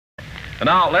And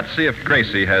now, let's see if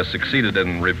Gracie has succeeded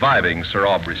in reviving Sir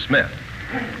Aubrey Smith.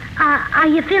 Are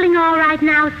you feeling all right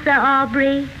now, Sir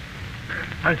Aubrey?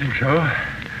 I think so.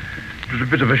 It was a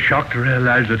bit of a shock to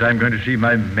realize that I'm going to see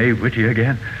my May Whitty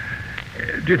again.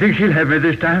 Do you think she'll have me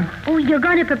this time? Oh, you're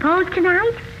going to propose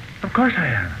tonight? Of course I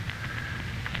am.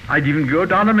 I'd even go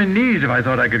down on my knees if I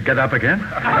thought I could get up again.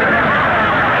 Well,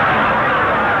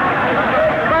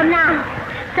 now,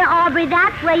 Sir Aubrey,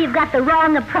 that's where you've got the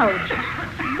wrong approach.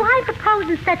 Why propose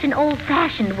in such an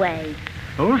old-fashioned way?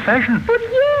 Old-fashioned? Well,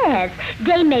 yes.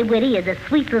 Dame May Whitty is a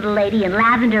sweet little lady in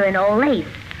lavender and old lace.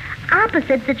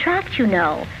 Opposites attract, you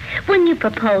know. When you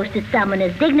propose to someone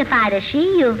as dignified as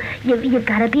she, you've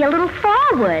got to be a little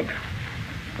forward.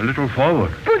 A little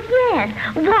forward? Well, yes.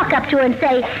 Walk up to her and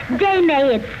say, Dame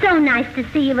May, it's so nice to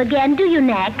see you again. Do you,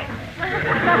 neck?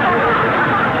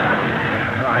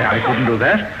 I couldn't do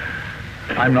that.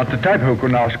 I'm not the type who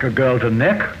can ask a girl to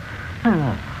neck.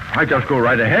 I just go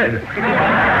right ahead.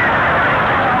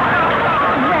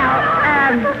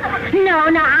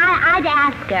 Well, no, I'd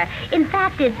ask her. In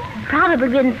fact, it's probably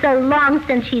been so long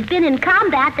since she's been in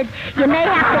combat that you may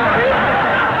have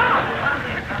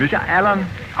to... Mr. Allen,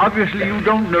 obviously you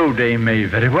don't know Dame May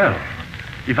very well.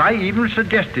 If I even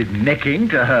suggested necking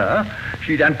to her,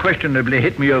 she'd unquestionably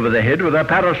hit me over the head with her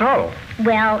parasol.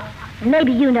 Well,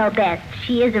 maybe you know best.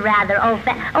 She is a rather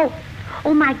old-fashioned...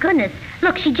 Oh, my goodness.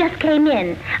 Look, she just came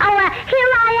in. Oh,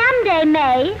 here I am, Dame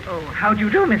May. Oh, how do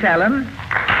you do, Miss Allen?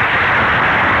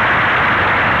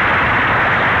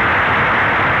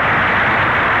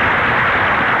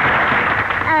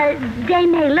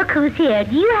 Dame May, look who's here.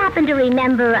 Do you happen to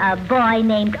remember a boy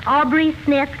named Aubrey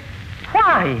Smith?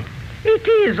 Why, it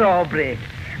is Aubrey.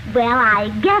 Well, I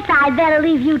guess I'd better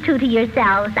leave you two to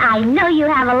yourselves. I know you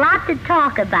have a lot to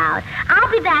talk about.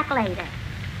 I'll be back later.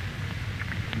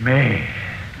 May,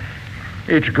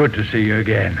 it's good to see you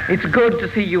again. It's good to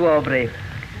see you, Aubrey.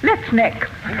 Let's neck.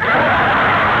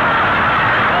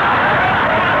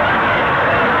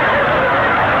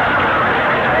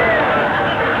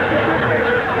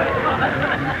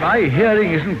 My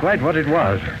hearing isn't quite what it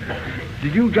was.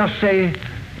 Did you just say,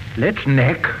 let's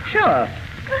neck? Sure.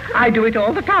 I do it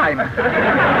all the time.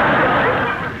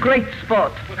 Great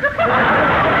sport.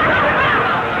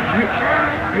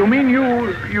 You mean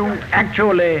you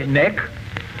actually neck?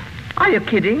 Are you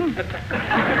kidding?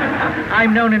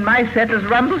 I'm known in my set as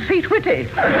Rumbleseat Whitty.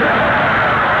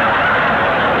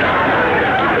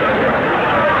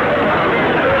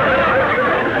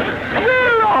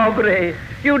 Well, Aubrey,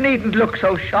 you needn't look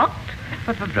so shocked.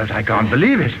 But I can't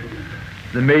believe it.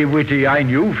 The May Whitty I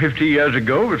knew 50 years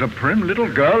ago was a prim little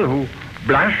girl who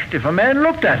blushed if a man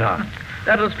looked at her.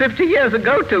 That was 50 years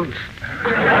ago, Toots.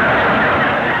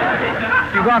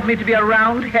 You want me to be a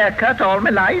round haircut all my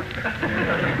life?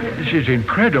 This is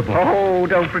incredible. Oh,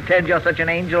 don't pretend you're such an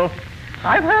angel.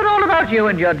 I've heard all about you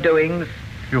and your doings.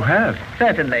 You have?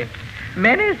 Certainly.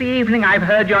 Many's the evening I've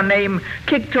heard your name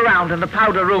kicked around in the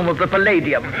powder room of the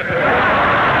Palladium.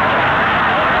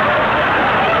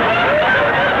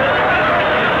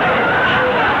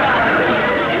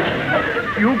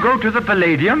 You go to the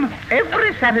Palladium?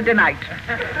 Every Saturday night.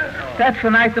 That's the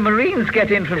night the Marines get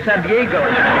in from San Diego.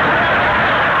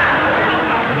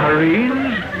 The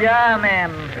Marines? Yeah,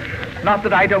 ma'am. Not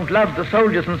that I don't love the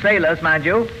soldiers and sailors, mind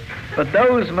you, but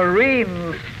those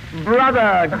Marines,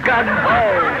 brother,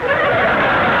 gun-ho.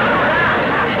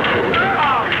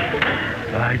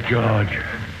 By George,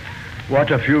 what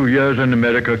a few years in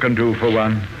America can do for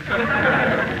one.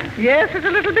 Yes, it's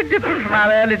a little bit different from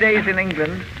our early days in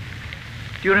England.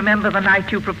 Do you remember the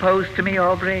night you proposed to me,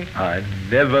 Aubrey? I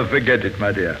never forget it,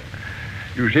 my dear.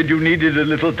 You said you needed a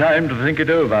little time to think it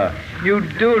over. You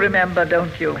do remember,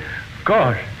 don't you? Of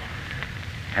course.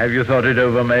 Have you thought it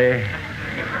over, May?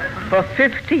 For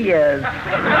 50 years.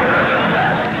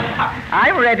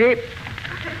 I'm ready.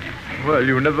 Well,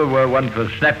 you never were one for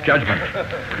snap judgment.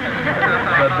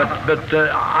 but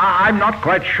I'm not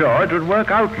quite sure it would work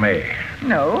out, May.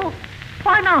 No?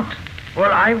 Why not?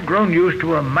 Well, I've grown used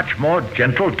to a much more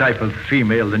gentle type of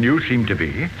female than you seem to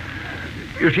be.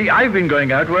 You see, I've been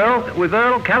going out, well, with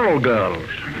Earl Carroll girls.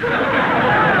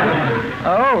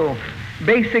 Oh,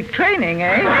 basic training,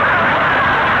 eh?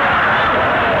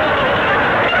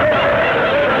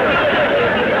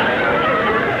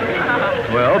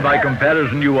 Well, by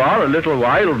comparison, you are a little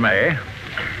wild, May.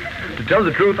 To tell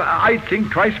the truth, I'd think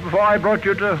twice before I brought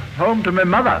you home to my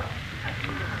mother.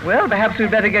 Well, perhaps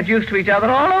we'd better get used to each other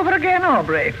all over again,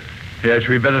 Aubrey. Yes,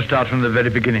 we'd better start from the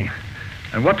very beginning.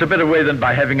 And what's a better way than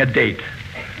by having a date?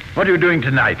 What are you doing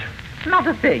tonight? Not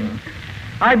a thing.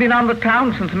 I've been on the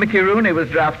town since Mickey Rooney was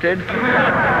drafted.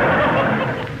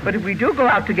 But if we do go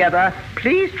out together,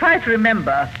 please try to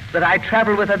remember that I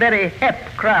travel with a very hep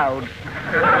crowd.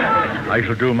 I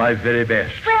shall do my very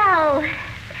best. Well,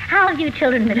 how have you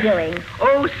children been doing?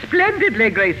 Oh, splendidly,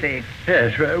 Gracie.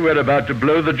 Yes, we're about to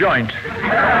blow the joint.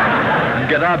 And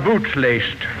get our boots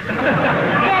laced.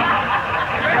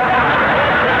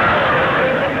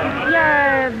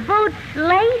 Your boots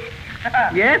laced?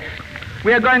 Yes,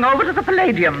 we are going over to the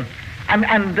Palladium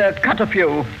and cut a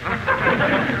few.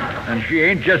 And she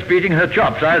ain't just beating her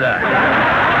chops either.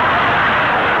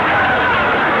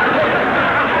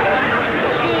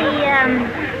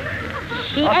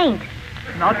 She ain't.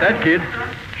 Not that kid.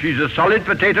 She's a solid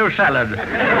potato salad.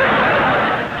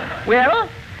 Well,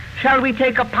 shall we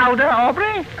take a powder,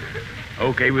 Aubrey?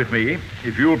 Okay with me.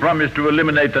 If you'll promise to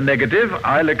eliminate the negative,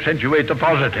 I'll accentuate the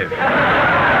positive.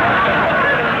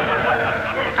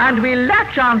 And we'll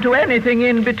latch on to anything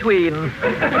in between.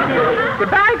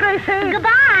 Goodbye, Gracie.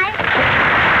 Goodbye.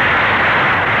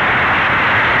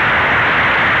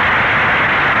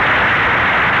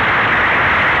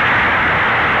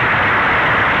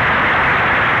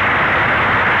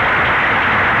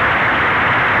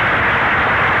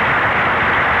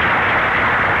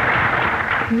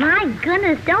 My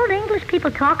goodness, don't English people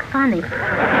talk funny?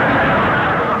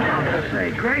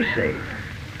 Say, Gracie,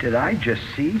 did I just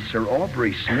see Sir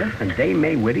Aubrey Smith and Dame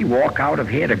May Whitty walk out of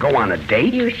here to go on a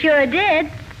date? You sure did.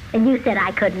 And you said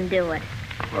I couldn't do it.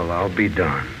 Well, I'll be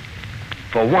darned.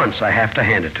 For once, I have to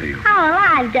hand it to you. Oh, well,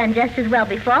 I've done just as well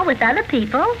before with other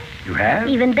people. You have?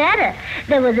 Even better.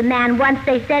 There was a man once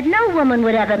they said no woman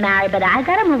would ever marry, but I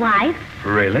got him a wife.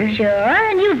 Really? Sure,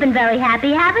 and you've been very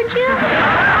happy, haven't you?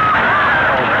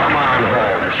 Oh, come on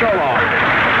home. So long.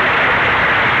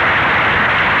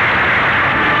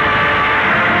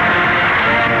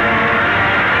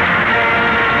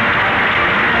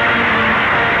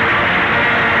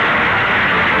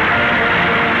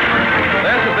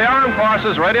 This is the Armed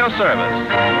Forces Radio Service.